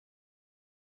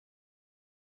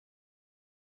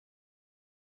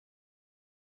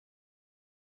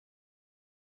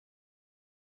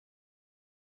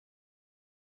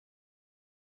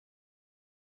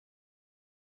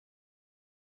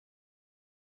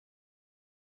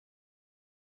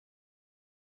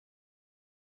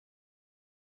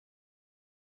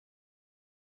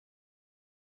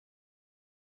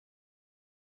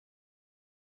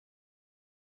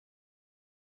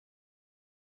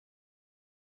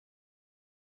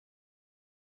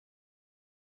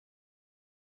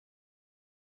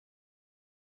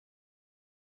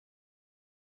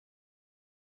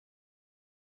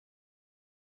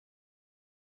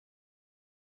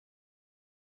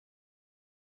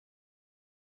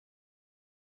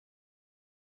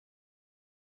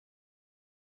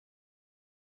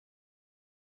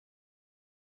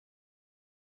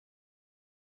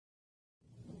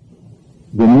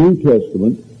The New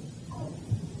Testament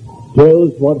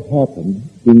tells what happened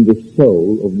in the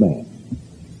soul of man,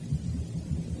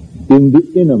 in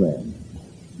the inner man,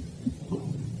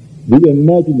 the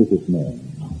imaginative man,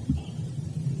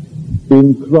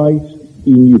 in Christ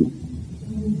in you.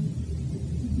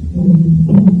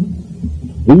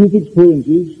 These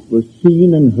experiences were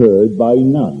seen and heard by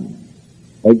none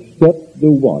except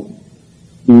the one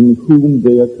in whom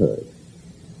they occurred.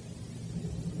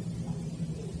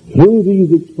 Through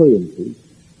these experiences,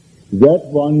 that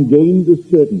one gained the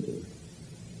certainty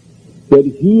that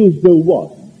he is the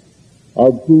one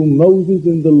of whom Moses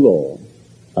in the law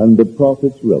and the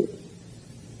prophets wrote.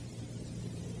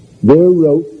 They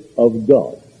wrote of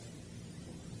God.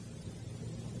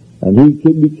 And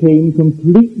he became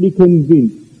completely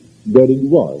convinced that it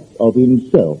was of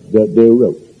himself that they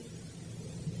wrote.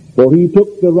 For he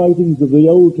took the writings of the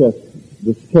Old Testament,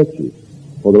 the sketches,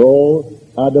 for they're all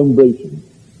adumbrations.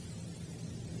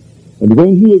 And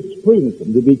when he experienced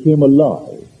them, they became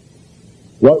alive.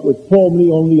 What was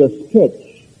formerly only a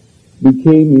sketch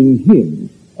became in him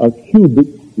a cubic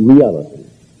reality.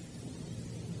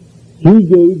 He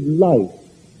gave life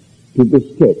to the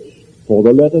sketch, for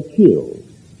the letter kills,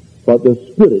 but the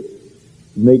Spirit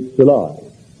makes alive.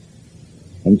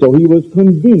 And so he was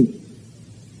convinced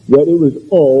that it was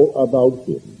all about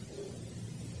him.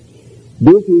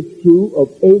 This is true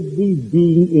of every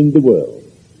being in the world.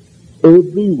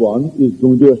 Everyone is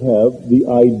going to have the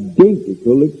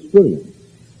identical experience,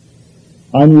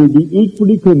 and will be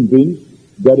equally convinced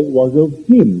that it was of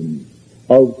him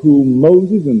of whom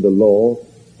Moses in the law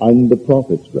and the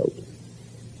prophets wrote.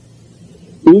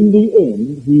 In the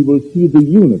end, we will see the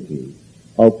unity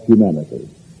of humanity.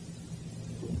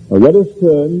 Now let us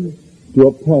turn to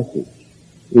a passage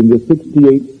in the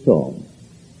 68th Psalm.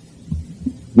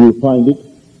 You'll find it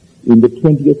in the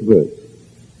 20th verse.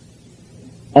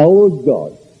 Our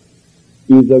God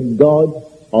is a God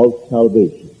of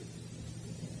salvation.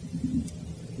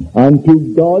 And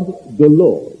to God the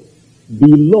Lord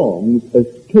belongs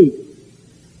escape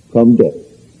from death.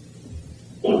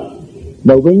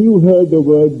 Now when you heard the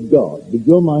word God, did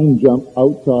your mind jump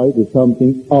outside to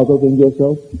something other than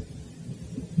yourself?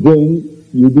 Then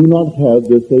you do not have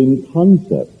the same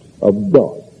concept of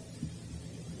God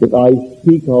that I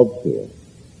speak of here.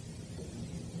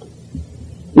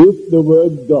 If the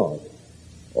word God,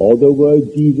 or the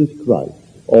word Jesus Christ,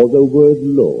 or the word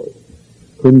Lord,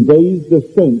 conveys the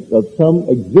sense of some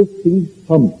existing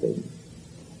something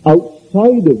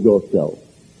outside of yourself,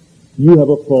 you have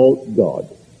a false God,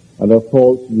 and a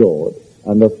false Lord,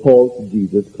 and a false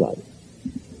Jesus Christ.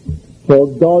 For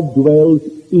God dwells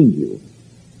in you,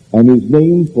 and his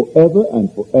name forever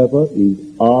and forever is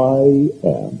I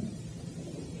am.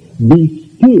 Be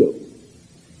still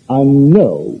and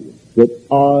know that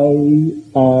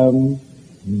I am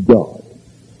God.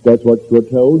 That's what you're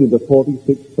told in the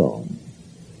 46th Psalm.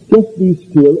 Just be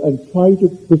still and try to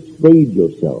persuade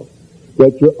yourself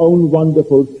that your own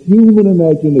wonderful human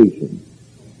imagination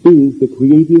is the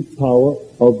creative power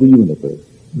of the universe.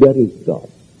 That is God.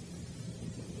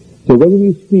 So when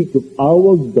we speak of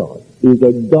our God, is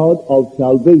a God of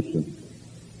salvation.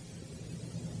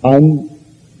 And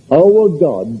our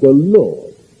God, the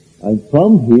Lord, and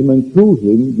from him and through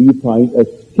him we find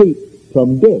escape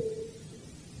from death.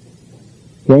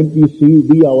 Can't you see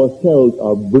we ourselves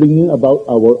are bringing about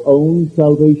our own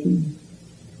salvation?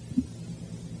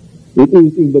 It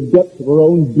is in the depths of our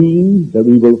own being that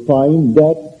we will find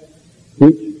that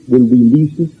which will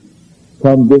release us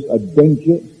from this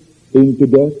adventure into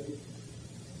death.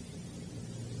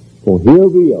 For here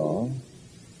we are.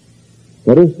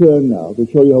 Let us turn now to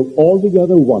show you how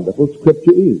altogether wonderful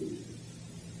Scripture is.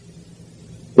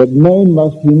 That man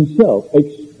must himself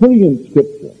experience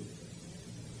Scripture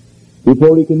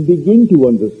before he can begin to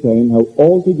understand how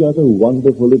altogether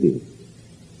wonderful it is.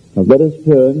 Now let us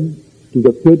turn to the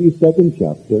 32nd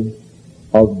chapter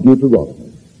of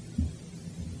Deuteronomy.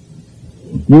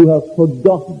 You have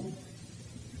forgotten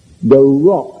the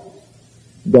rock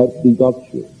that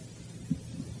begot you,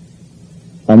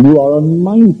 and you are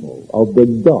unmindful of the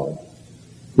God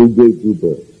who gave you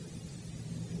birth.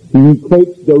 He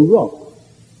equates the rock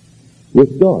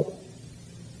with God.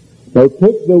 Now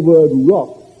take the word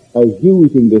rock as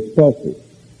used in this passage,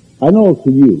 and also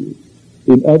used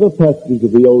in other passages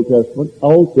of the Old Testament,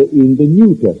 also in the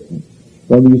New Testament,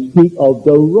 when we speak of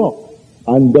the rock,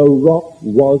 and the rock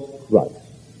was Christ.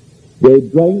 They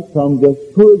drank from the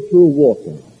spiritual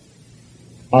water,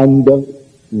 and the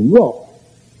rock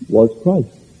was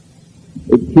Christ.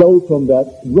 It flowed from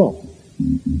that rock.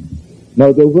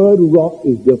 Now the word rock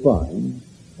is defined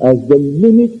as the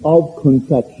limit of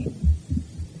contraction.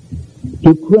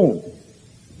 To cramp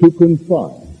to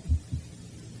confine.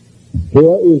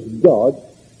 Here is God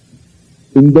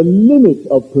in the limit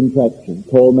of contraction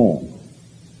called man,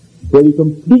 where he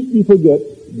completely forgets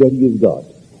that he is God.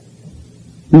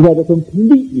 He had to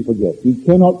completely forget. He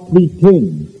cannot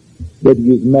pretend that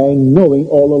he is man, knowing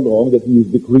all along that he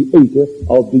is the creator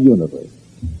of the universe.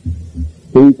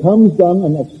 So he comes down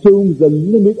and assumes the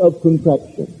limit of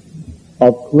contraction,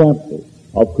 of cramping,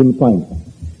 of confinement.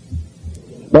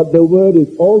 But the word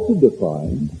is also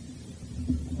defined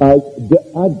as the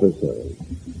adversary.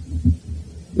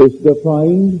 It's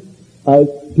defined as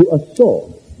to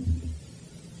assault,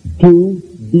 to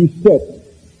beset,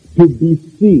 to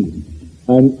deceive,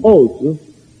 and also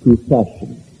to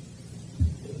fashion.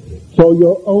 So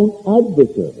your own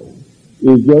adversary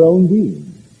is your own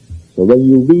being. So when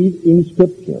you read in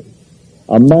Scripture,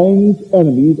 a man's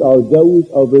enemies are those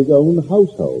of his own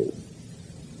household,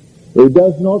 it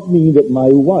does not mean that my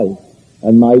wife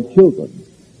and my children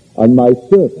and my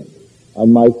servants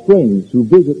and my friends who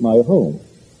visit my home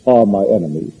are my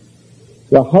enemies.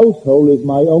 The household is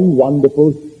my own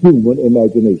wonderful human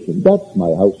imagination. That's my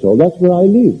household. That's where I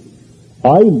live.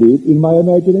 I live in my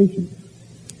imagination.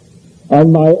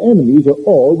 And my enemies are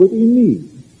all within me.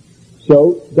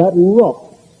 So that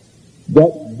rock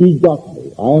that begot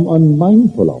me, I am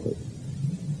unmindful of it.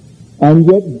 And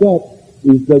yet that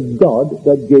is the God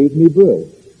that gave me birth.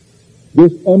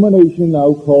 This emanation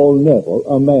now called Neville,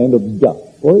 a man of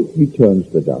dust, for it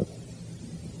returns to dust.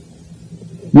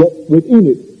 Yet within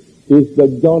it is the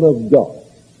God of God,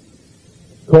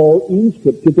 called in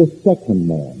Scripture the second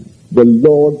man, the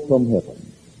Lord from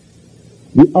heaven.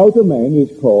 The outer man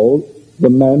is called the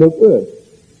man of earth,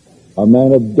 a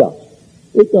man of dust.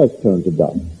 It does turn to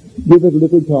dust. Give it a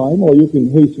little time, or you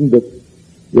can hasten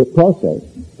the process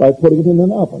by putting it in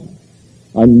an oven.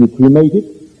 And you cremate it,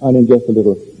 and in just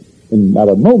in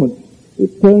a moment,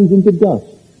 it turns into dust.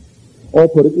 Or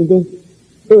put it into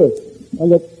earth, and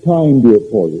let time do it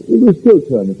for you. It will still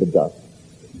turn into dust.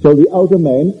 So the outer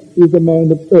man is the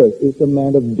man of earth, is the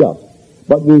man of dust.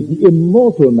 But there is the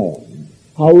immortal man,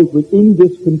 housed within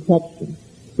this contraction,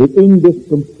 within this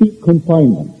complete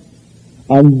confinement.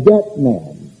 And that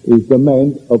man is the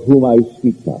man of whom I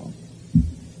speak now.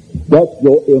 That's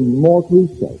your immortal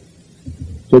self.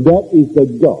 So that is the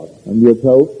God. And we are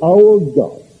told our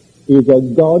God is a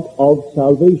God of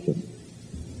salvation.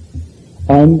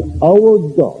 And our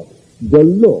God, the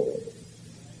Lord,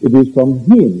 it is from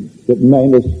him that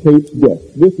man escapes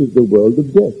death. This is the world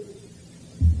of death.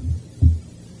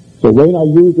 So when I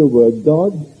use the word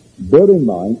God, bear in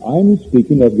mind, I'm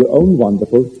speaking of your own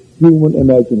wonderful human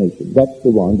imagination. That's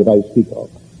the one that I speak of.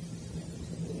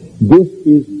 This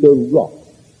is the rock.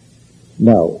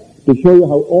 Now, to show you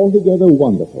how altogether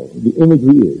wonderful the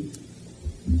imagery is,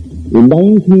 in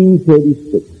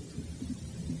 1936,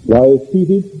 while I was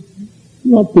seated,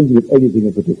 not thinking of anything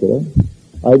in particular,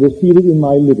 I was seated in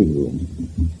my living room.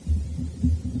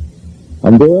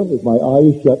 And there, with my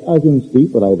eyes shut as in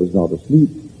sleep, but I was not asleep,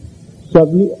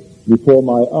 suddenly, before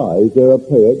my eyes, there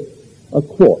appeared a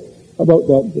quartz, about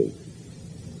that big.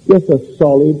 Just a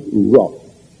solid rock.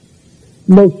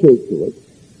 No shape to it.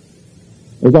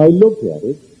 As I looked at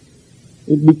it,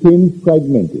 it became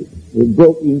fragmented. It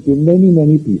broke into many,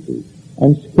 many pieces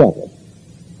and scattered.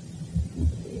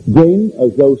 Then,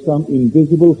 as though some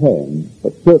invisible hand,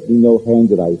 but certainly no hand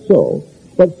that I saw,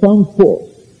 but some force,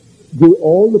 drew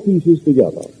all the pieces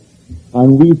together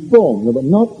and reformed them, but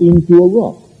not into a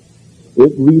rock.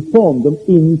 It reformed them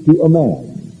into a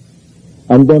man.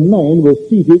 And the man was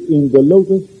seated in the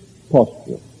lotus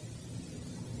posture.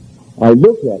 I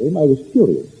looked at him, I was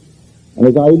curious. And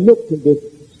as I looked at this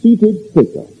seated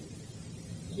figure,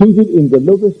 seated in the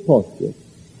lotus posture,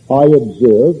 I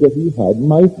observed that he had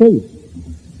my face.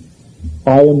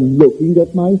 I am looking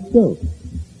at myself.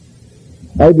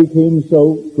 I became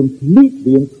so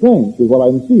completely entranced with what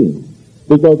I'm seeing,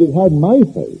 because it had my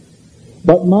face.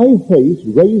 But my face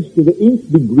raised to the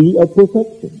nth degree of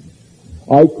perfection.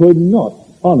 I could not,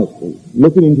 honestly,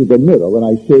 looking into the mirror when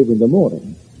I shave in the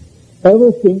morning,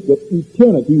 ever think that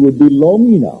eternity would be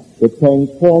long enough to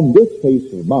transform this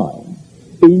face of mine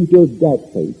into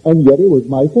that face. And yet it was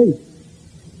my face.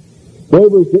 There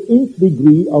was the nth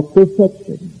degree of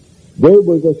perfection. There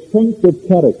was a strength of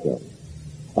character,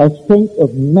 a strength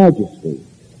of majesty.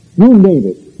 You name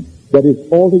it, that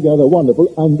is altogether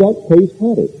wonderful, and that face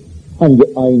had it. And yet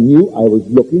I knew I was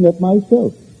looking at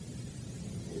myself.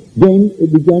 Then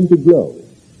it began to glow,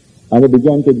 and it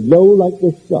began to glow like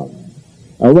the sun.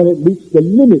 And when it reached the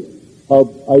limit of,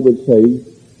 I would say,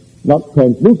 not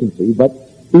translucency, but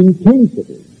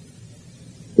intensity,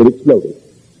 it exploded.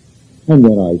 And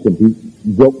then I simply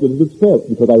broke the little spell,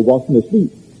 because I wasn't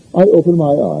asleep. I open my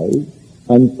eyes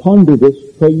and ponder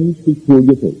this strange,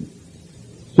 peculiar thing.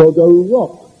 So the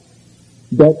rock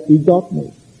that begot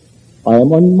me, I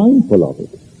am unmindful of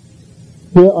it.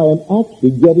 Here I am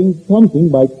actually getting something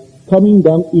by coming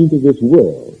down into this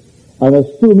world and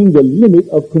assuming the limit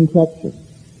of contraction,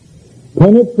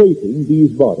 penetrating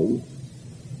these bodies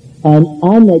and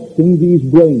annexing these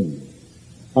brains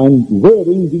and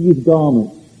wearing these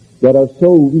garments that are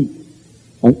so weak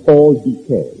and all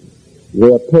decay. They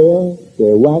appear,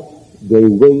 they wax, they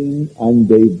wane, and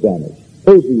they vanish.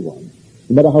 Everyone,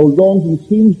 no matter how long he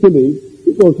seems to live,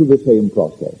 he goes through the same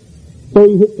process. So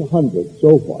he hits 100,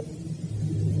 so what?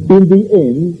 In the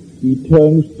end, he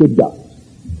turns to dust.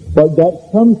 But that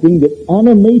something that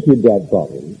animated that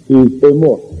body is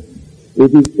immortal.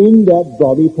 It is in that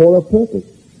body for a purpose.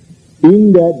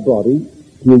 In that body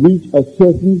to reach a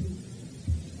certain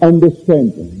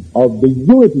understanding of the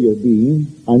unity of being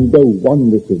and the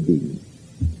oneness of being.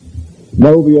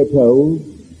 Now we are told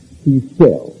he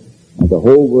fell, and the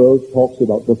whole world talks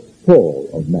about the fall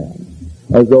of man,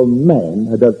 as though man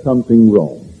had done something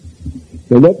wrong.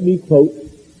 So let me quote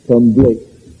from Blake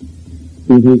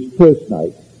in his first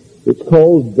night. It's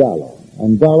called Valor,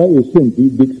 and Valor is simply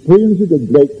the experiences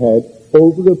that Blake had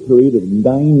over a period of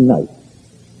 9 nights.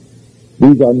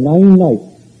 These are 9 nights.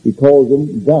 He calls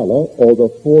them Valor, or the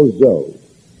 4 Zoas.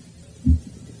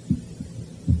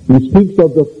 He speaks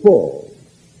of the fall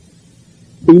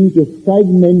into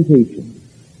fragmentation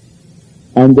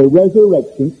and the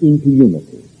resurrection into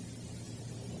unity.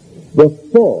 The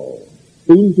fall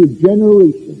into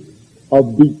generation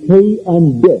of decay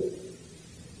and death,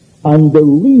 and the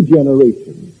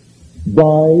regeneration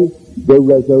by the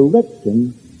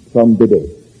resurrection from the dead.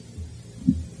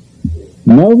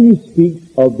 Now he speaks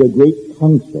of the great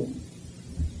council.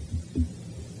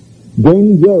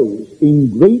 Then those in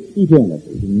great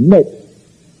eternity met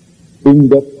in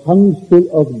the council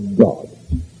of God,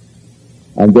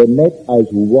 and they met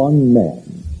as one man.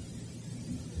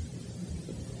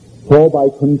 For by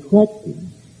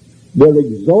contracting their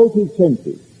exalted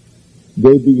senses,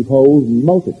 they behold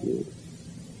multitude,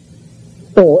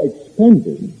 or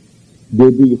expanding, they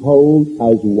behold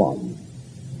as one.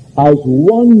 As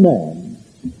one man,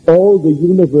 all the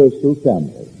universal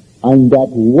family, and that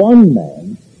one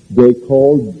man they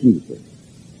call Jesus.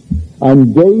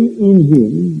 And they in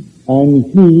him, and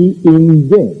he in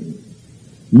them,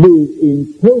 live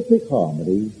in perfect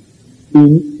harmony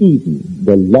in Eden,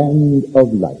 the land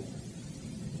of life.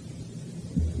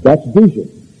 That's vision,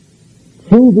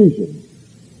 true vision.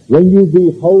 When you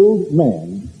behold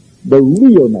man, the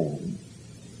real man,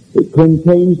 it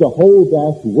contains the whole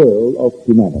vast world of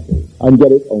humanity, and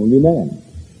yet it's only man.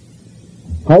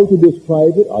 How to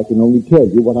describe it, I can only tell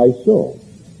you what I saw.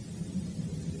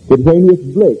 The same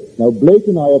with Blake. Now, Blake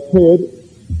and I appeared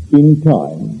in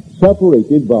time,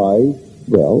 separated by,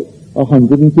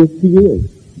 150 years.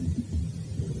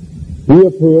 He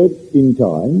appeared in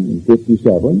time in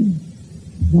 57.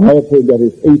 I appeared, that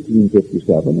is,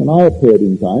 1857, and I appeared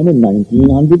in time in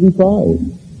 1905.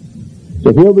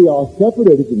 So here we are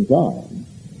separated in time,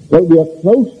 but we are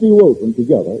closely woven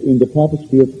together in the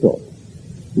tapestry of thought.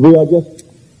 We are just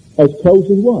as close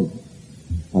as one.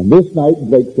 And this night,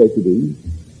 Blake said to me,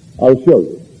 I'll show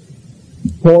you.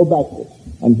 Fall backwards.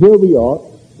 And here we are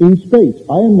in space.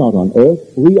 I am not on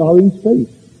earth. We are in space.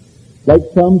 Like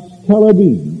some stellar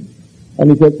being.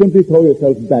 And he said, simply throw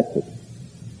yourself backwards.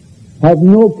 Have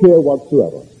no care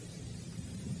whatsoever.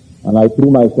 And I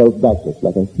threw myself backwards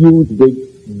like a huge big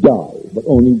dive, but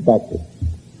only backwards.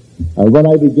 And when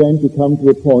I began to come to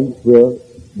a point where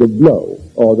the blow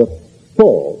or the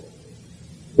fall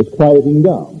was quieting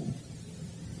down,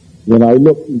 then I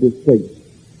looked into space,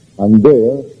 and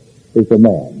there is a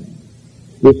man,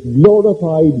 this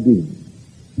glorified being.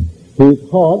 His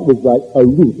heart was like a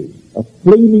ruby, a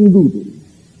flaming ruby.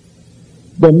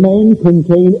 The man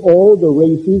contained all the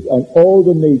races and all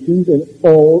the nations and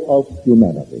all of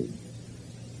humanity.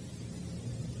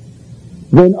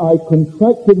 When I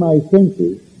contracted my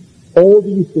senses, all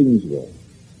these things were.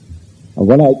 And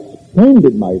when I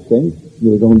expanded my sense,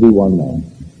 there was only one man.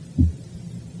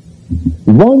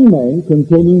 One man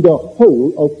containing the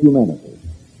whole of humanity.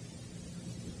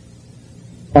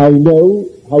 I know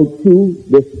how true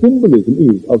the symbolism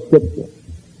is of Scripture.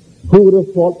 Who would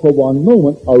have thought for one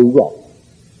moment a rock?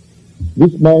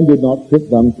 This man did not sit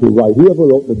down to write. Whoever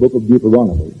wrote the book of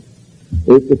Deuteronomy,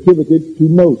 it's attributed to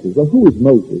Moses. Well, who is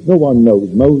Moses? No one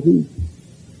knows Moses.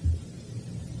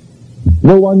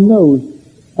 No one knows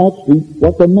actually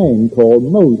what the man called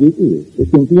Moses is.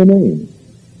 It's simply a name.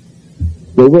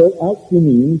 The word actually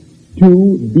means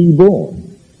to be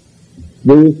born.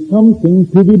 There is something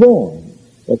to be born.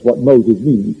 that's what Moses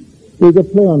means, is a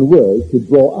play on words to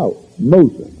draw out.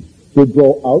 Moses, to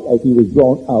draw out as he was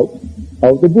drawn out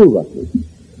of the bulrushes.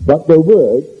 But the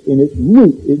word, in its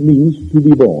root, it means to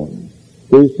be born.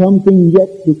 There is something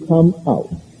yet to come out.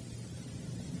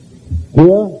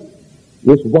 Here,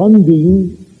 this one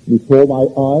being before my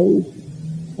eyes,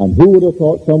 and who would have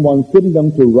thought someone sitting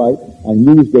them to write and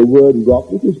use the word rock,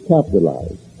 which is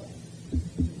capitalized.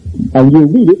 And you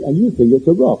read it and you think it's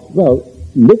a rock. Well,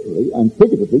 literally and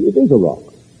figuratively, it is a rock.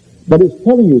 But it's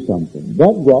telling you something.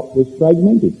 That rock was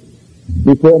fragmented.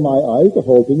 Before my eyes, the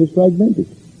whole thing was fragmented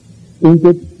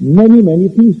into many, many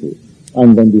pieces.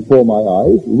 And then before my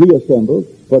eyes, reassembled,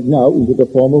 but now into the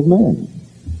form of man.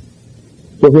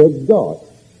 So here's God.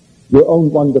 Your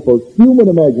own wonderful human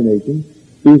imagination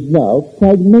is now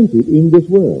fragmented in this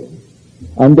world.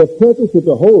 And the purpose of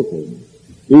the whole thing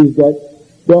is that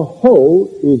the whole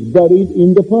is buried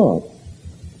in the part.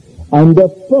 And the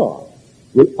part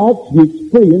will actually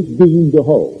experience being the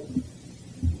whole.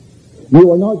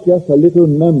 You are not just a little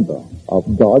member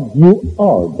of God, you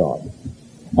are God.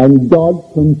 And God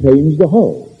contains the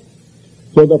whole.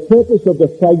 So the purpose of the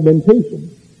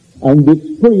fragmentation and the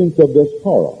experience of this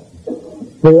horror,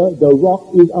 where the rock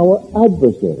is our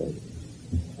adversary,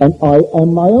 and I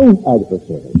am my own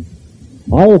adversary.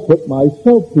 I have put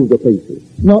myself through the paces,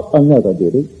 not another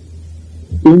did it.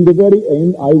 In the very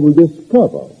end, I will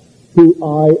discover who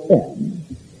I am,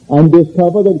 and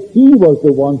discover that he was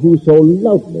the one who so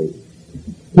loved me,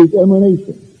 his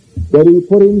emanation, that he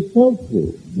put himself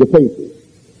through the paces,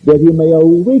 that he may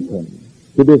awaken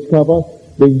to discover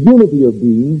the unity of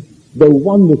being, the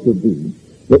oneness of being,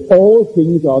 that all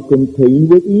things are contained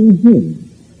within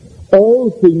him. All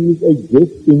things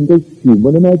exist in the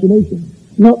human imagination,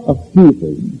 not a few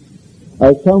things.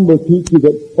 As some will teach you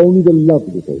that only the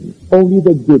lovely things, only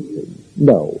the good things.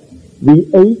 No. We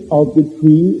ate of the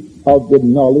tree of the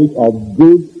knowledge of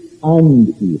good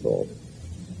and evil,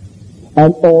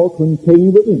 and all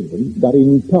contain within them that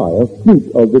entire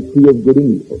fruit of the tree of good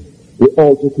and evil. They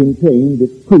also contain the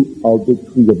fruit of the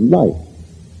tree of life.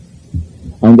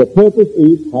 And the purpose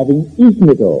is having eaten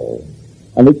it all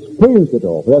and experienced it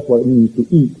all. That's what it means to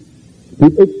eat. To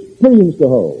experience the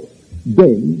whole.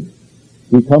 Then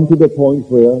we come to the point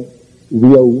where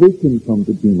we awaken from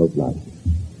the dream of life.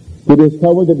 To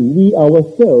discover that we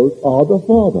ourselves are the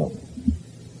Father.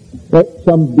 That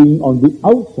some being on the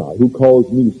outside who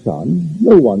calls me son,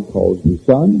 no one calls me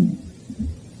son.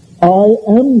 I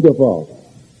am the Father.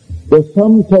 The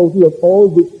sum total of all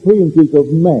the experiences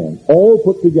of man, all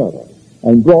put together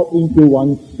and brought into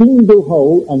one single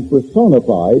whole and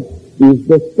personified, is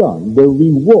the Son, the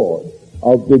reward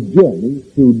of the journey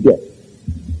through death.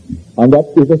 And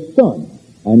that is a Son,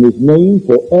 and his name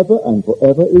forever and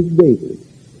forever is David.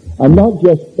 And not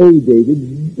just a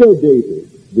David,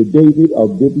 the David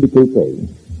of biblical faith.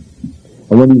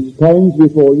 And when he stands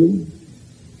before you,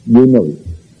 you know him.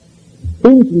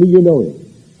 Instantly you know him.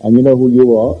 And you know who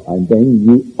you are, and then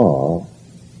you are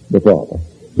the Father.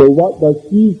 So what does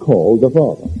he call the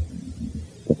Father?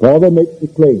 The Father makes the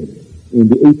claim in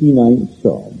the 89th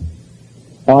Psalm.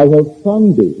 I have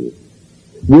found David.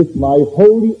 With my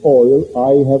holy oil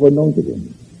I have anointed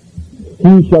him.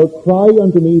 He shall cry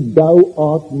unto me, Thou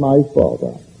art my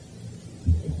Father,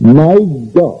 my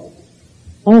God,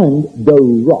 and the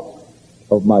rock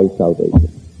of my salvation.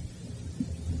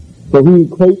 So he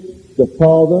equates the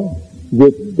Father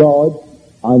with God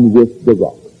and with the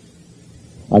rock.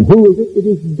 And who is it? It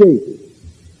is David,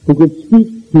 who could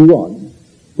speak to one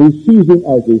who sees him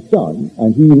as his son,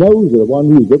 and he knows that the one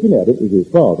who is looking at him is his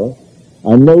father,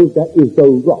 and knows that is the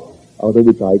rock out of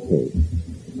which I came.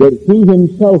 That he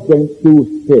himself went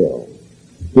through hell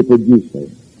to produce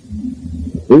me.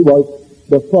 It was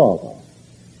the Father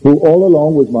who all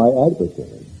along was my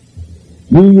adversary.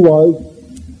 He was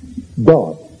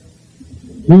God.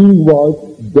 He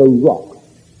was the rock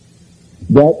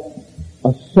that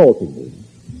assaulted me,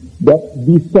 that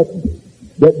beset me,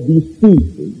 that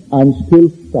besieged me, and still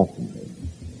fashioned me.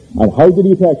 And how did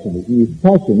he fashion me? He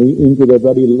fashioned me into the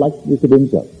very likeness of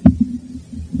himself.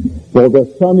 For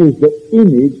the Son is the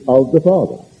image of the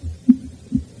Father.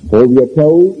 For we are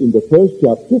told in the first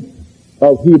chapter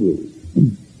of Hebrews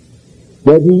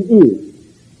that he is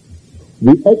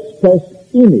the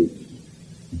express image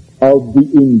of the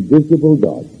invisible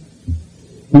God.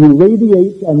 He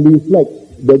radiates and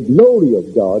reflects the glory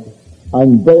of God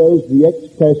and bears the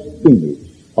express image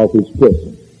of his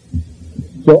person.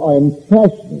 So I am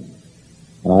fashioning,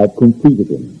 and I have completed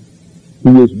him. He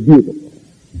is beautiful.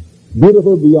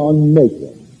 Beautiful beyond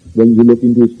measure when you look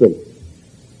into his face.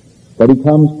 But he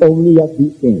comes only at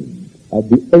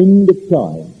the end of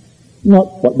time,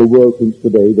 Not what the world thinks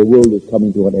today, the world is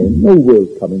coming to an end. No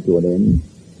world's coming to an end.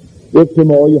 If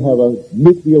tomorrow you have a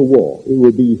nuclear war, it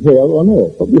will be hell on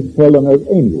earth. But it's hell on earth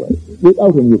anyway,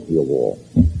 without a nuclear war.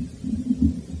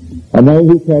 A man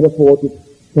who can't afford to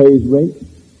pay his rent,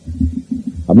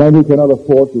 a man who cannot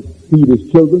afford to feed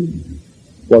his children,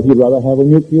 well, he'd rather have a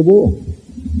nuclear war.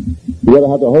 He'd rather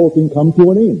have the whole thing come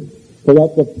to an end. So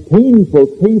that's a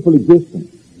painful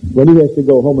existence when he has to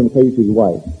go home and face his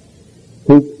wife,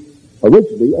 who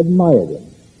originally admired him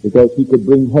because he could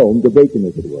bring home the bacon,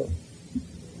 as it were.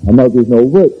 And now there's no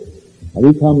work. And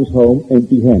he comes home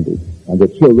empty-handed. And the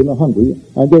children are hungry,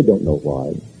 and they don't know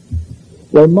why.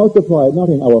 Well, multiply it not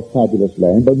in our fabulous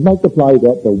land, but multiply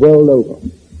that the world over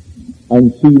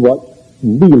and see what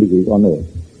really is on earth.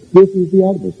 This is the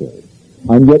adversary.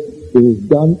 And yet it is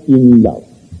done in love.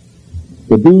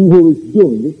 The being who is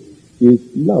doing it is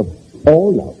love,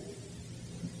 all love.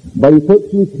 But he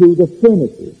puts you through the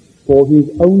furnaces for his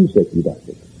own sake, he does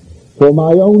it. For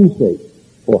my own sake.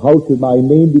 For how should my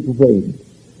name be profaned?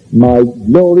 My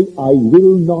glory I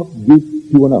will not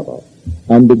give to another.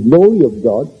 And the glory of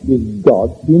God is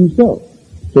God himself.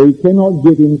 So he cannot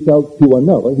give himself to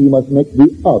another. He must make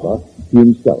the other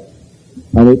himself.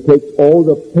 And it takes all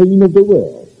the pain of the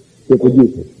world to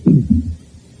produce it.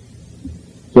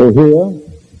 So here,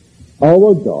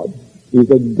 our God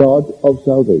is a God of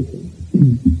salvation.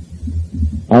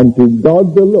 And to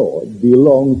God the Lord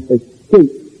belongs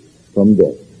escape from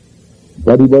death.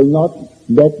 But he will not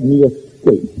let me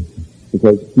escape,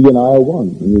 because he and I are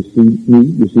one. When you see me,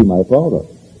 you see my Father.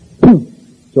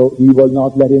 So he will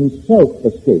not let himself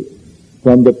escape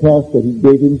from the task that he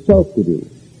gave himself to do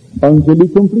until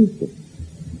he completes it.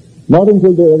 Not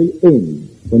until the very end,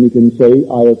 when he can say,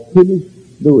 I have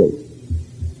finished the race.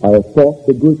 I have fought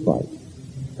the good fight.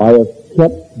 I have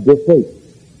kept the faith.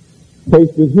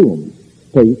 Faith with whom?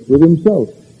 Faith with himself.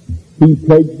 He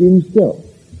pledged himself.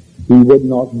 He would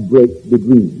not break the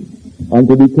dream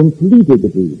until he completed the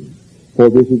dream. For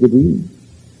this is a dream.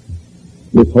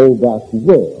 This whole vast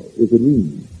world is a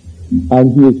dream.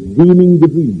 And he is dreaming the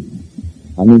dream.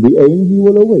 And in the end he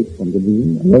will awake from the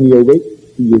dream. And when he awakes,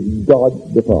 he is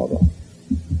God the Father.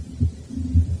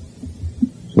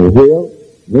 So here,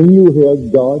 when you hear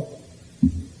God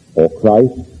or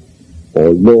Christ or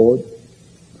Lord,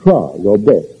 try your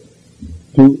best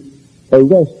to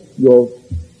arrest your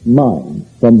mind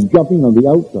from jumping on the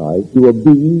outside to a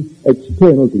being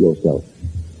external to yourself.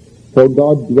 For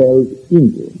God dwells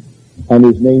in you, and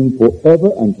his name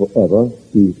forever and forever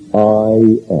is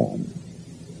I am.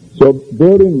 So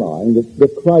bear in mind that the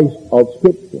Christ of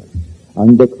Scripture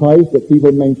and the Christ that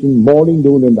people mention morning,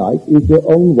 noon, and night is their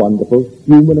own wonderful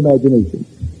human imagination.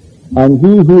 And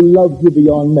he who loves you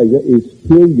beyond measure is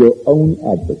still your own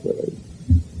adversary.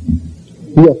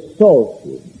 He assaults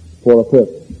you for a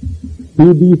purpose.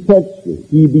 He besets you.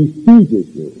 He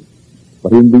besieges you.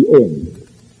 But in the end,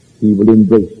 he will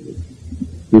embrace you.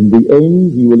 In the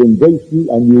end, he will embrace you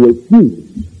and you will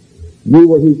fuse. You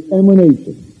were his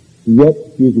emanation, yet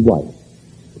his wife,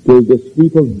 till the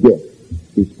sleep of death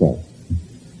is past.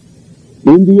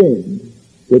 In the end,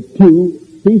 the two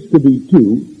cease to be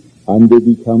two and they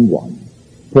become one.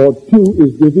 For two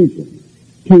is division.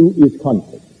 Two is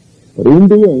conflict. But in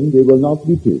the end, they will not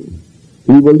be two.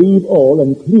 He will leave all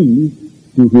and cleave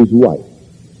to his wife,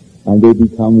 and they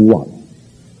become one.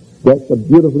 That's a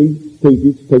beautifully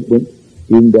stated statement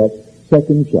in that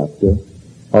second chapter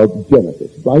of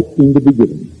Genesis, right in the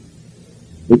beginning.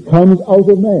 It comes out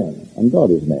of man, and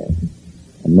God is man,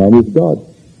 and man is God.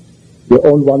 Your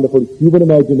own wonderful human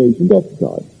imagination, that's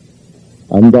God.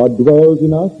 And God dwells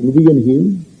in us, and we in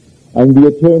him, and the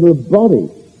eternal body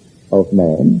of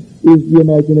man is the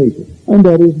imagination, and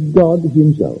that is God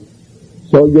himself.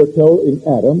 So you're told in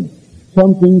Adam,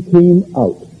 something came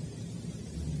out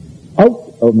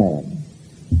of man.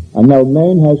 And now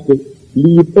man has to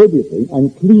leave everything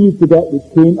and cleave to that which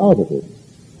came out of it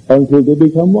until they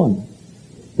become one.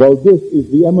 Well, this is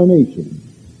the emanation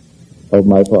of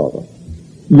my Father.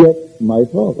 Yet my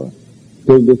Father,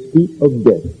 till the sleep of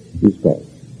death is past.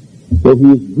 So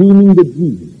he is dreaming the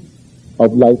dream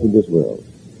of life in this world.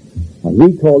 And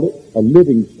we call it a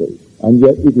living state, and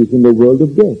yet it is in the world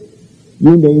of death.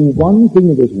 You name one thing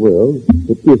in this world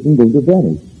that isn't going to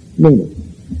vanish. Name it.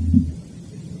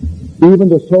 Even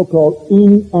the so-called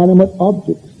inanimate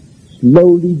objects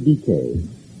slowly decay.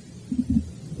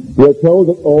 We are told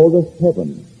that all the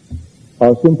heavens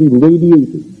are simply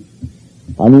radiating.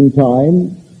 And in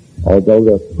time, although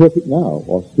they're perfect now,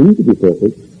 or seem to be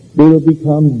perfect, they will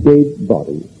become dead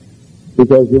bodies,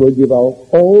 because they will give out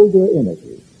all their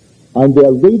energy. And they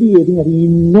are radiating at an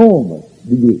enormous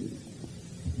degree.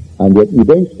 And yet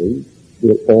eventually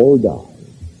will all die.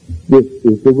 This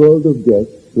is the world of death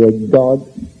where God,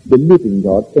 the living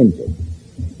God, entered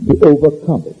to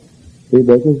overcome it. It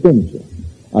was a venture.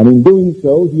 And in doing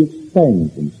so, he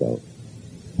expands himself.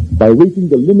 By reaching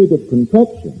the limit of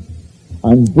contraction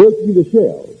and breaking the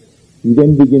shell, he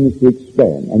then begins to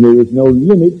expand. And there is no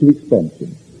limit to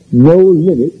expansion, no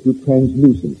limit to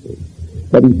translucency.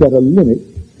 But he set a limit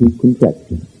to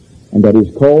contraction. And that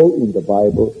is called in the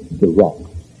Bible the rock.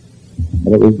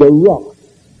 And it was the rock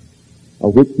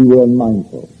of which we were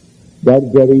unmindful, that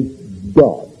very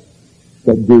God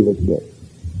that gave us birth.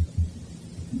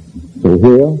 So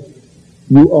here,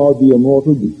 you are the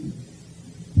immortal being.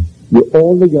 You're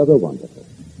altogether wonderful.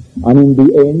 And in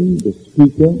the end, the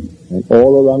speaker and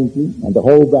all around you and the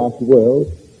whole vast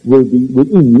world will be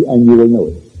within you, and you will know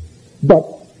it. But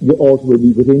you also will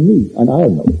be within me, and I'll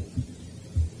know it.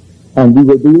 And we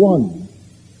will be one.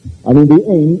 And in the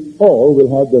end, all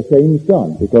will have the same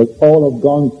son, because all have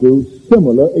gone through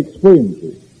similar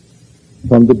experiences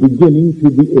from the beginning to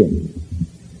the end.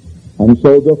 And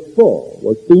so the fall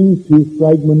was into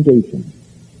fragmentation,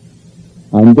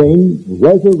 and then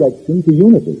resurrection to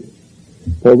unity.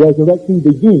 For resurrection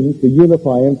begins the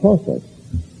unifying process.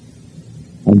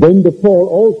 And then the fall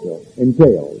also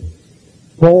entails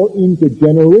fall into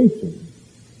generation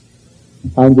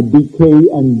and the decay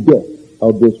and death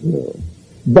of this world.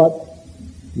 But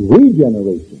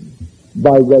regeneration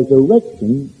by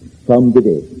resurrection from the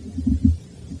dead.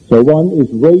 So one is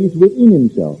raised within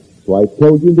himself. So I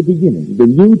told you in the beginning, the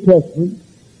New Testament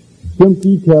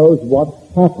simply tells what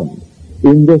happened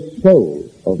in the soul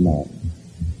of man.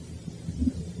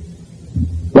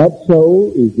 That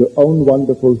soul is your own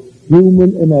wonderful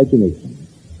human imagination.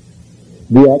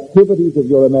 The activities of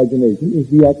your imagination is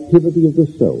the activity of the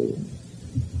soul,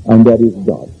 and that is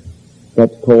God.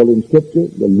 That's called in Scripture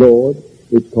the Lord.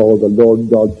 It's called the Lord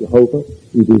God Jehovah.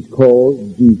 It is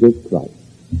called Jesus Christ.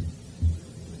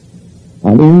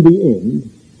 And in the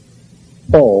end,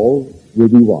 all will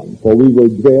be one, for we will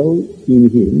dwell in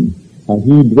him, and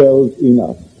he dwells in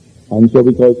us. And so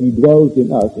because he dwells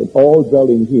in us, and all dwell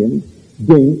in him,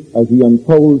 then as he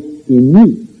unfolds in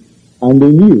me, and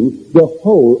in you, the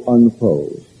whole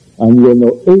unfolds. And you will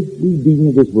know every being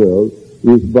of this world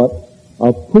is but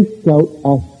a pushed out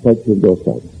aspect of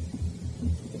yourself.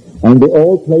 And they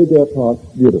all play their parts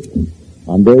beautifully.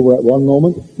 And they were at one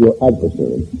moment your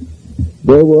adversaries.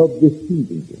 They were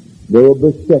besieging you. They were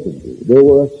besetting you. They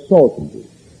were assaulting you.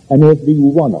 And every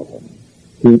one of them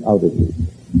came out of you.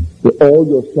 They all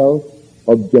yourself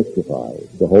objectified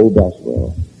the whole vast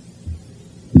world.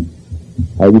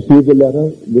 I received a letter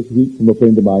this week from a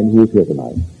friend of mine who is here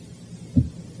tonight.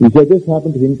 He said this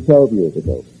happened to him 12 years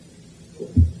ago.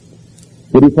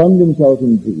 But he found himself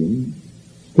in a dream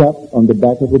strapped on the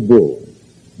back of a bull.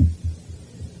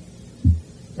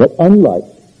 But unlike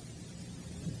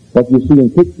what you see in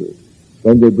pictures,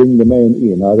 when they bring the man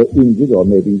in, either injured or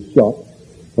maybe shot,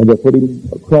 when they put him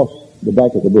across the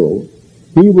back of the bull,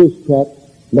 he was strapped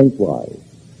lengthwise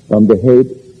from the head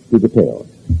to the tail,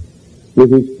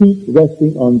 with his feet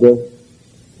resting on the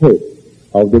head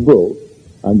of the bull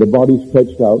and the body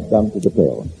stretched out down to the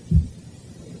tail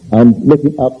and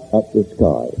looking up at the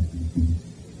sky.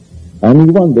 And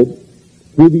he wondered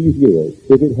through these years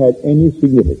if it had any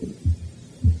significance.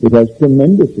 It has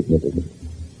tremendous significance.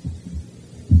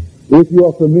 If you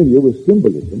are familiar with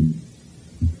symbolism,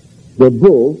 the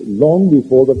bull, long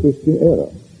before the Christian era,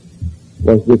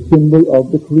 was the symbol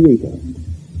of the Creator.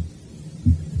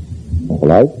 All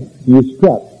right? He is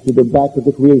strapped to the back of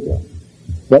the Creator,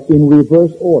 but in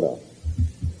reverse order.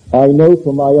 I know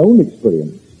from my own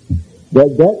experience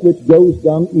that which goes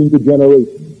down into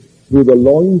generation through the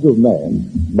loins of man,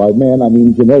 by man I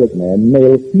mean generic man,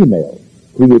 male, female,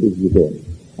 created within,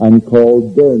 and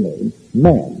called their name,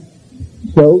 man.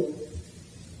 So,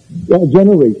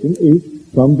 generation is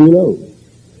from below.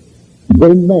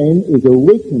 When man is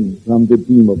awakened from the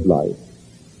dream of life,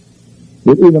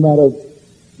 within a matter of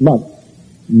months,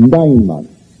 9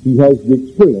 months, he has the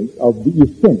experience of the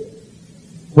ascent,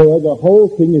 where the whole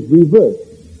thing is reversed.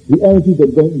 The energy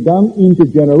that went down into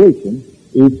generation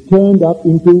is turned up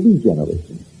into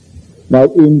regeneration. Now,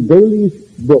 in Bayley's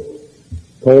book,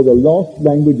 called The Lost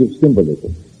Language of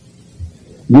Symbolism,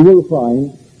 you will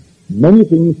find many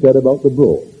things said about the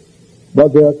bull.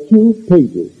 But there are 2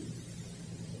 pages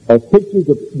of pictures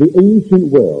of the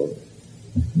ancient world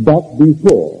back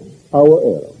before our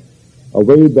era,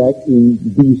 way back in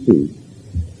B.C.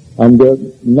 And they're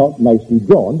not nicely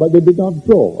drawn, but they did not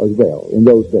draw as well in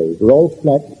those days. They're all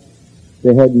flat.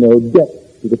 They had no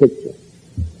depth to the picture.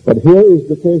 But here is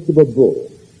the face of a bull.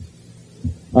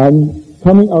 And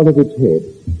coming out of its head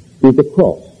is a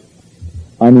cross.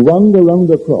 and wound around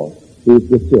the cross is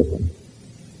the serpent.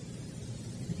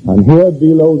 And here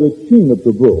below the chin of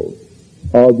the bull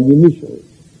are the initials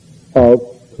of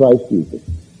Christ Jesus.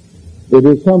 It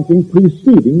is something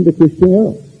preceding the Christian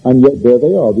era, and yet there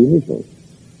they are, the initials.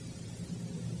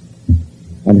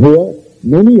 And here,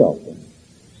 many of them.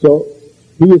 So,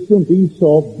 he is simply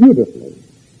so beautifully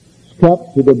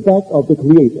strapped to the back of the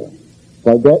Creator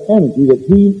by that energy that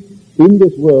he, in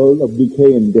this world of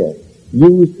decay and death,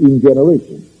 used in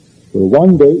generations, will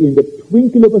one day, in the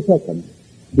twinkle of a second,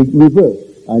 be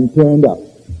reversed and turned up.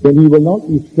 Then he will not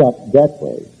be strapped that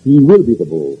way. He will be the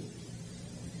bull.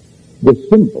 The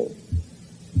symbol,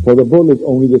 for the bull is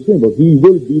only the symbol. He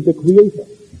will be the Creator.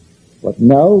 But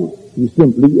now he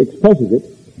simply expresses it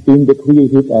in the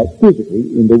creative act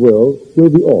physically in the world, till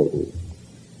we all do.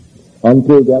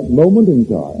 Until that moment in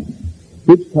time,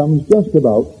 which comes just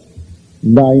about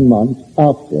 9 months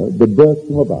after the birth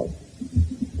from above.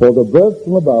 For the birth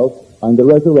from above and the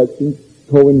resurrection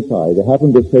coincide. They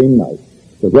happen the same night.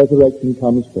 The resurrection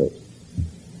comes first.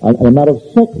 And in a matter of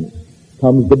seconds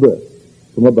comes the birth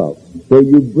from above, where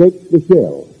you break the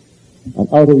shell, and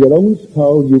out of your own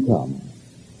skull you come.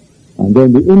 And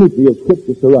then the imagery of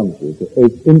Scripture surrounds you.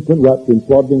 It's infant wrapped in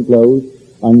swaddling clothes,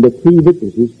 and the 3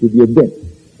 witnesses to be against,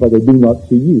 but they do not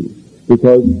see you,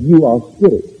 because you are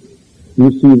spirit.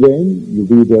 You see them, you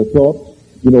read their thoughts,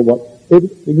 you know what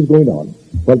everything is going on,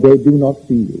 but they do not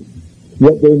see you.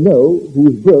 Yet they know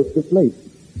whose birth took place,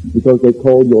 because they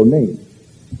call your name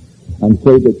and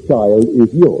say the child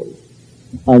is yours.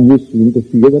 And you seem to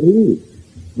feel that it is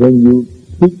when you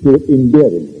speak to it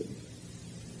endearingly.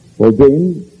 Well,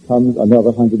 then comes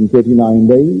another 139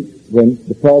 days when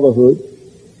the fatherhood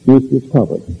is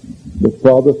discovered, the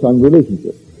father-son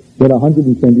relationship. Then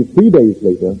 123 days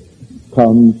later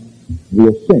comes the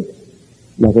ascent,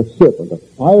 like a serpent, a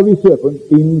fiery serpent,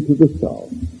 into the skull.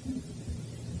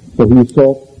 So he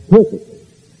saw perfectly,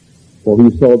 for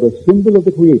he saw the symbol of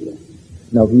the Creator.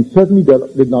 Now, he certainly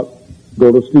did not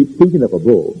go to sleep thinking of a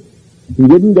bull. He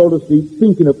didn't go to sleep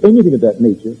thinking of anything of that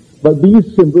nature, but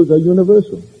these symbols are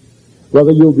universal.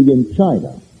 Whether you'll be in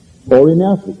China, or in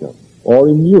Africa, or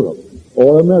in Europe,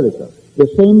 or America, the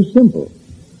same symbol.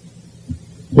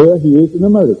 Here he is an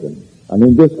American, and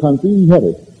in this country he had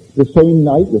it. The same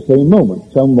night, the same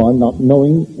moment, someone not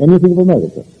knowing anything of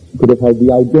America could have had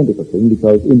the identical thing,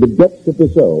 because in the depths of the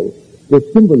soul, the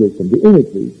symbolism, the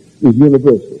imagery, is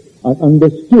universal and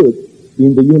understood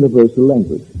in the universal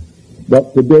language.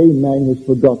 But today man has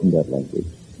forgotten that language.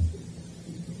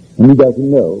 And he doesn't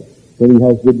know when he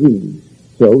has the dream.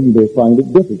 So you may find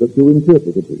it difficult to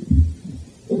interpret the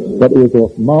dream. But it is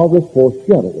a marvelous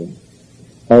foreshadowing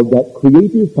of that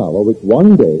creative power which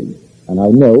one day, and I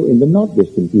know in the not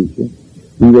distant future,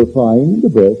 we will find the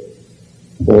birth,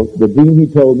 or the dream he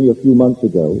told me a few months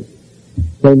ago,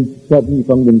 when suddenly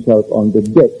found himself on the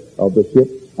deck of the ship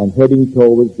and heading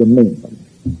towards the mainland.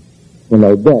 Well,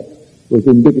 now that was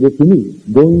indicative to me,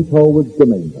 going towards the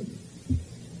mainland.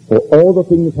 For all the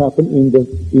things happen in the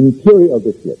interior of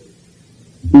the ship,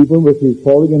 even with his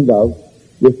falling in love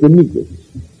with the negress,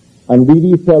 and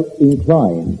really felt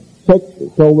inclined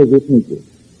sexually towards this negress.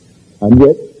 And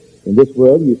yet, in this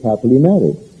world, he is happily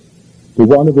married to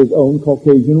one of his own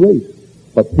Caucasian race.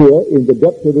 But here, in the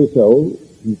depth of his soul,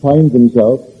 he finds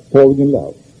himself falling in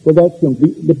love. Well, that's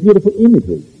simply the beautiful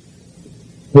imagery.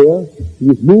 Here, he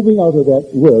is moving out of that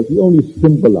world. He only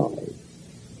symbolized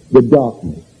the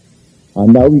darkness.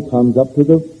 And now he comes up to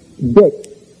the deck,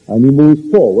 and he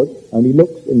moves forward, and he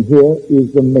looks, and here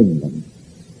is the mainland.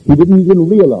 He didn't even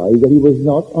realize that he was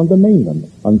not on the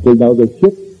mainland until now the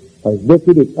ship has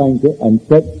lifted its anchor and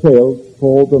set sail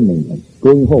for the mainland,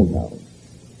 going home now.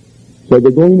 So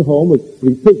the going home is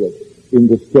prefigured in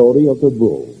the story of the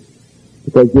bull,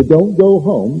 because you don't go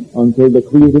home until the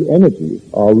creative energies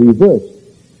are reversed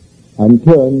and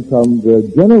turned from the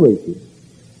generation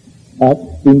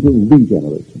act into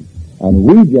regeneration, and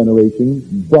regeneration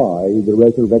by the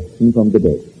resurrection from the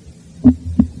dead.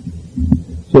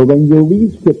 So when you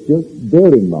read Scripture,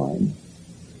 bear in mind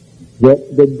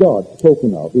that the God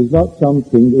spoken of is not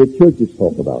something the churches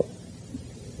talk about.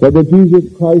 That the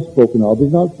Jesus Christ spoken of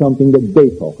is not something that they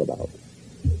talk about.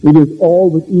 It is all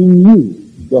within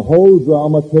you. The whole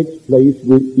drama takes place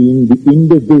within the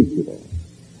individual.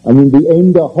 And in the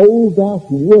end, the whole vast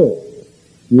world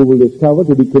you will discover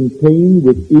to be contained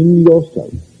within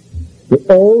yourself. That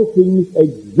all things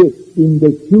exist in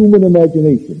the human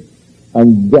imagination,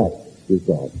 and that is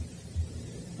God.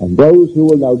 And those who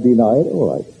will now deny it,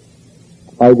 all right,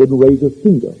 I wouldn't raise a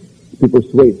finger to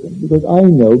persuade them, because I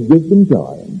know, give them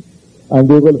time, and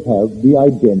they will have the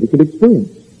identical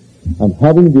experience. And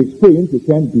having the experience, you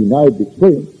can't deny the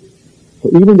experience. So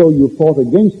even though you fought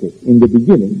against it in the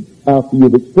beginning, after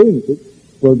you've experienced it,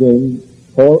 well then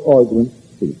all arguments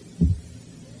cease.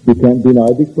 You can't deny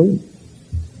the experience.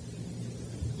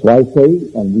 So I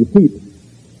say and repeat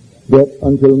that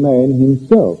until man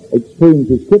himself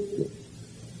experiences Scripture,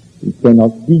 he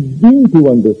cannot begin to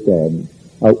understand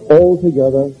how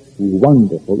altogether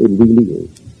wonderful it really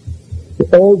is.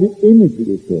 All the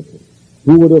imagery is perfect.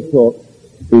 Who would have thought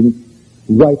in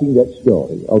writing that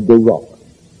story of the rock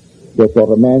that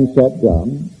thought a man sat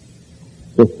down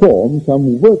to form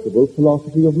some workable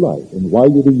philosophy of life? And why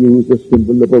did he use the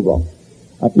symbol of a rock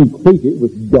and equate it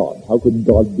with God? How could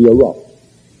God be a rock?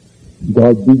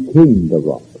 God became the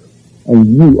rock,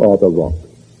 and you are the rock.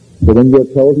 So when you're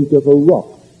told he took a rock,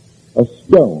 a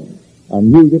stone,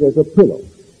 and used it as a pillow,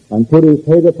 and put his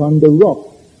head upon the rock,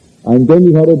 and then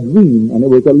he had a dream, and it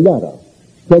was a ladder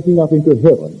stretching up into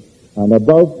heaven, and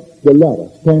above the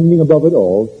ladder, standing above it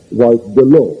all, was the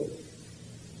Lord.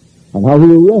 And how he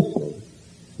wrestled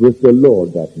with the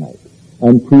Lord that night,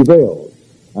 and prevailed,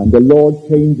 and the Lord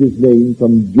changed his name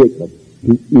from Jacob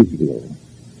to Israel.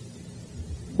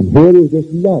 And here is this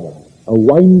ladder, a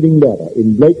winding ladder.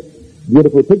 In Blake's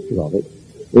beautiful picture of it,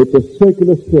 it's a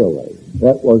circular stairway.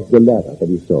 That was the ladder that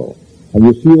he saw. And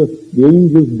you see the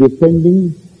angels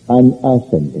descending and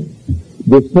ascending.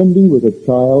 Descending with a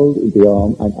child in the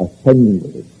arm and ascending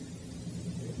with it.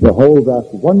 The whole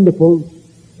vast wonderful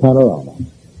panorama,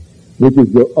 which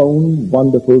is your own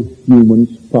wonderful human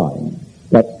spine.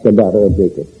 That's the ladder of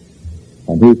Jacob.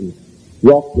 And his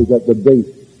rock was at the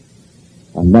base.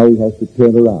 And now he has to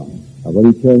turn around. And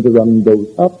when he turns around and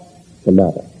goes up the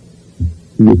ladder,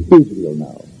 he is Israel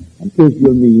now. And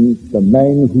Israel means the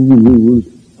man who rules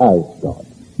as God.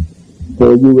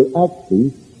 So you will actually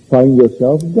find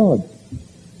yourself God.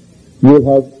 You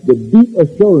will have the deep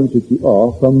assurance that you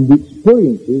are from the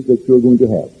experiences that you're going to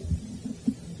have.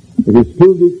 It is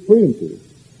through the experiences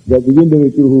that the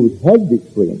individual who has had the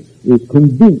experience is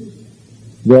convinced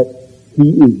that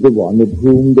he is the one of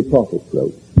whom the prophet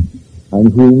wrote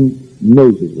and whom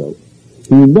Moses wrote.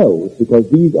 He knows because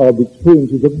these are the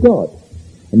experiences of God.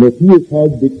 And if he has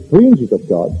had the experiences of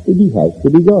God, then he has to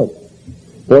be God.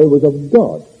 For it was of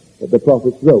God that the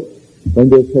prophets wrote when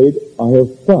they said, I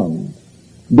have found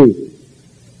David,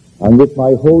 and with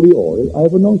my holy oil I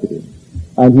have anointed him,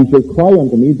 and he shall cry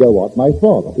unto me, thou art my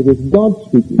father. It is God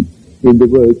speaking in the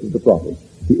words of the prophet,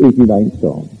 the 89th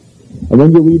Psalm. And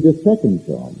when you read the 2nd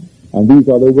Psalm, and these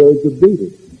are the words of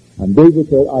David, and David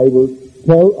said, I will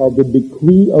tell of the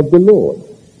decree of the Lord.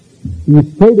 He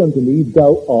said unto me,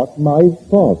 thou art my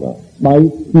father.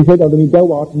 He said unto me,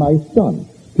 thou art my son.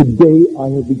 Today I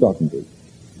have begotten thee.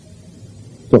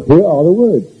 So here are the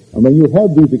words. And when you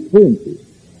have these experiences,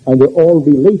 and they're all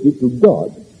related to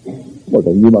God, well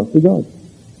then you must be God.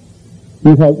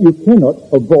 You cannot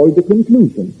avoid the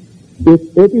conclusion.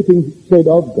 If everything said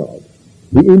of God,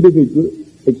 the individual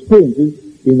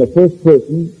experiences in the first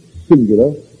person,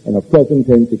 singular, and a present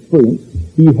tense experience,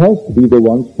 he has to be the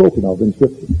one spoken of in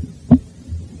Scripture.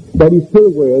 But he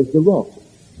still wears the rock.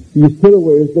 He still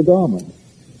wears the garment.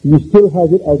 He still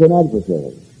has it as an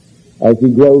adversary as he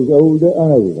grows older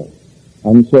and older.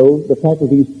 And so the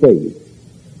faculties fade.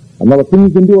 And not a thing you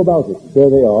can do about it. There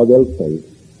they are, they'll fade.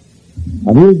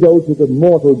 And he'll go to the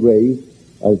mortal grave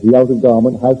as the outer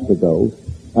garment has to go,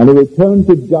 and he will turn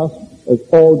to dust as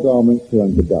all garments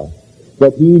turn to dust.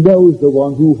 But he knows the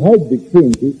one who had the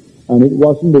experiences, and it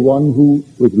wasn't the one who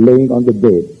was laying on the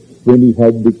bed when he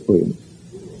had the experience.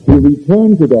 He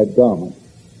returned to that garment,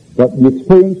 but the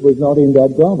experience was not in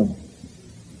that garment.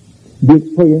 The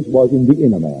experience was in the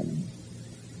inner man,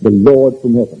 the Lord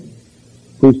from heaven,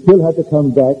 who still had to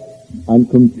come back and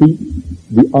complete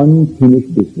the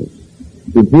unfinished business.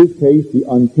 In his case, the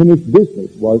unfinished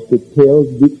business was to tell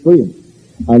the experience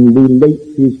and relate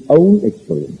his own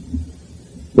experience.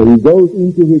 So he goes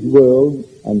into his world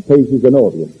and faces an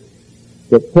audience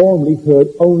that formerly heard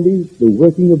only the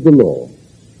working of the law.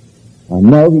 And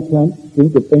now he can't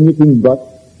think of anything but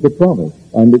the promise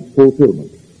and its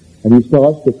fulfillment. And he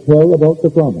starts to tell about the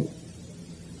promise.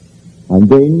 And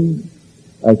then,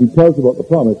 as he tells about the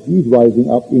promise, he's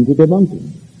rising up into the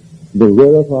mountain, the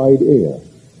rarefied air,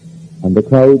 and the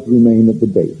clouds remain at the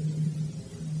base.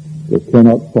 They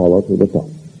cannot follow to the top.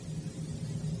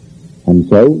 And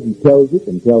so he tells it,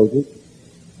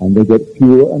 and they get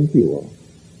fewer and fewer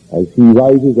as he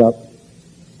rises up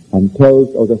and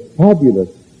tells of the fabulous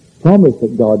promise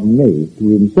that God made to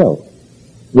himself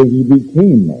when he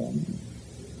became man,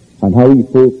 and how he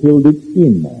fulfilled it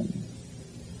in man.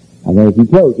 And as he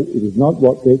tells it, it is not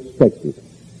what they expected.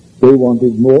 They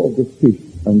wanted more of the fish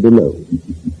and the loaves.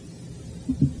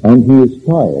 And he is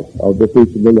tired of the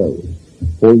fish and the loaves.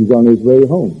 or he's on his way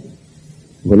home.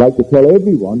 We'd like to tell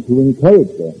everyone to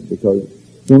encourage them, because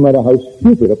no matter how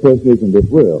stupid a person is in this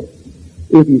world,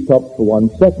 if he stopped for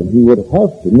 1 second, he would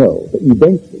have to know that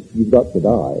eventually you've got to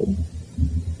die.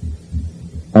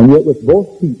 And yet with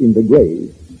both feet in the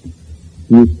grave,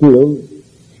 he is still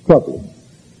struggling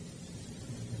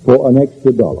for an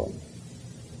extra dollar,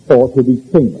 or to be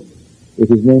famous, if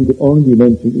his name could only be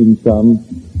mentioned in some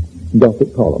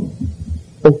Gothic column.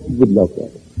 Oh, he would love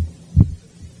that.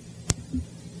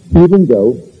 Even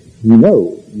though you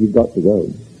know you've got to go.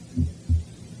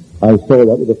 I saw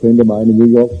that with a friend of mine in New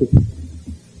York City.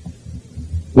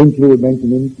 Winslow would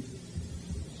mention him,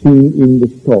 seen in the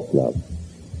Stork Club.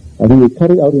 And he would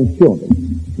cut it out and show me.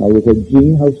 And I would say,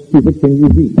 Gene, how stupid can you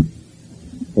be?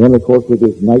 And then, of course, with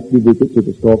his nightly visits to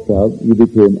the Stork Club, he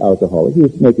became alcoholic. He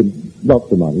was making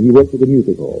lots of money. He worked at the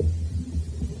music hall.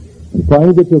 And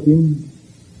finally they took him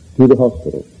to the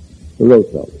hospital, the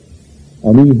Roosevelt.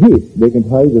 And he hid, they can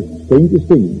hide the strangest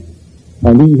things,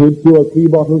 and he hid 2 or 3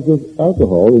 bottles of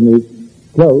alcohol in his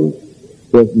clothes.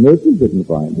 The nurses didn't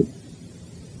find it.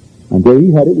 And there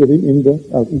he had it with him in the,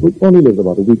 he only lived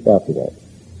about a week after that.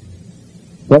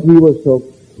 But we were so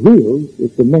thrilled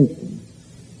with the mention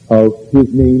of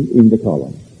his name in the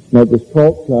column. Now the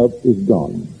Stork Club is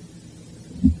gone.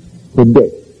 For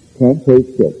debt, can't pay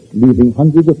debt, leaving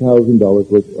hundreds of $1,000s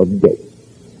worth of debt.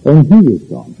 And he is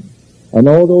gone. And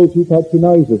all those who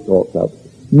patronize the Stork Club,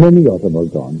 many of them are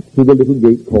gone through the little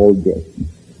gate called death.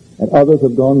 And others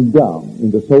have gone down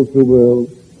in the social world,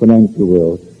 financial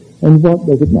world. And what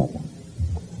does it matter?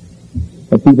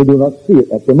 And people do not see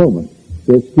it at the moment.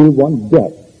 There's still one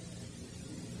debt.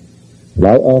 And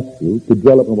I ask you to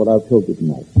dwell upon what I've told you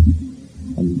tonight.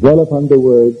 And dwell upon the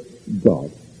word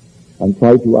God. And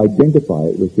try to identify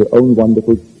it with your own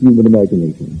wonderful human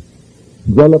imagination.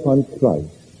 Dwell upon Christ.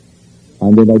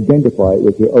 And then identify it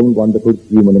with your own wonderful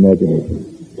human imagination.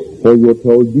 For you're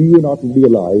told, do you not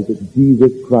realize that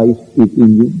Jesus Christ is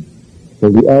in you? So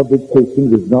the average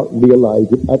Christian does not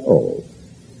realize it at all.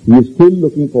 He is still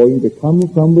looking for him to come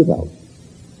from without.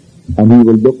 And he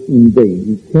will look in vain.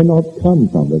 He cannot come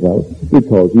from without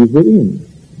because he is within.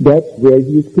 That's where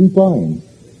he is confined.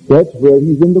 That's where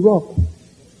he's in the rock.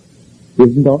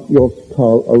 Is not your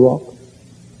skull a rock?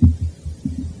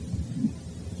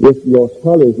 If your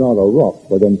skull is not a rock,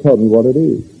 well then tell me what it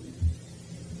is.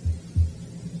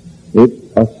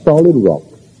 It's a solid rock,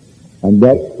 and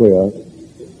that's where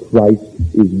Christ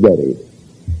is buried.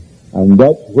 And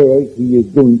that's where he is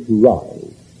going to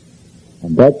rise.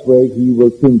 And that's where he will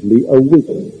simply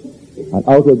awaken. And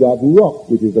out of that rock,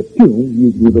 which is a tomb, he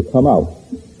is going to come out.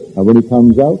 And when he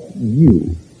comes out,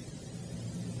 you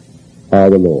are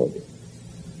the Lord.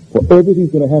 For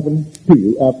everything's going to happen to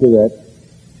you after that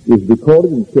is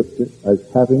recorded in Scripture as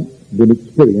having been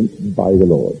experienced by the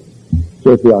Lord.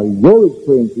 So if they are your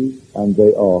experiences and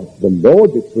they are the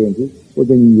Lord's experiences, well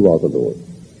then you are the Lord.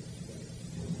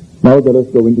 Now let us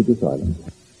go into the silence.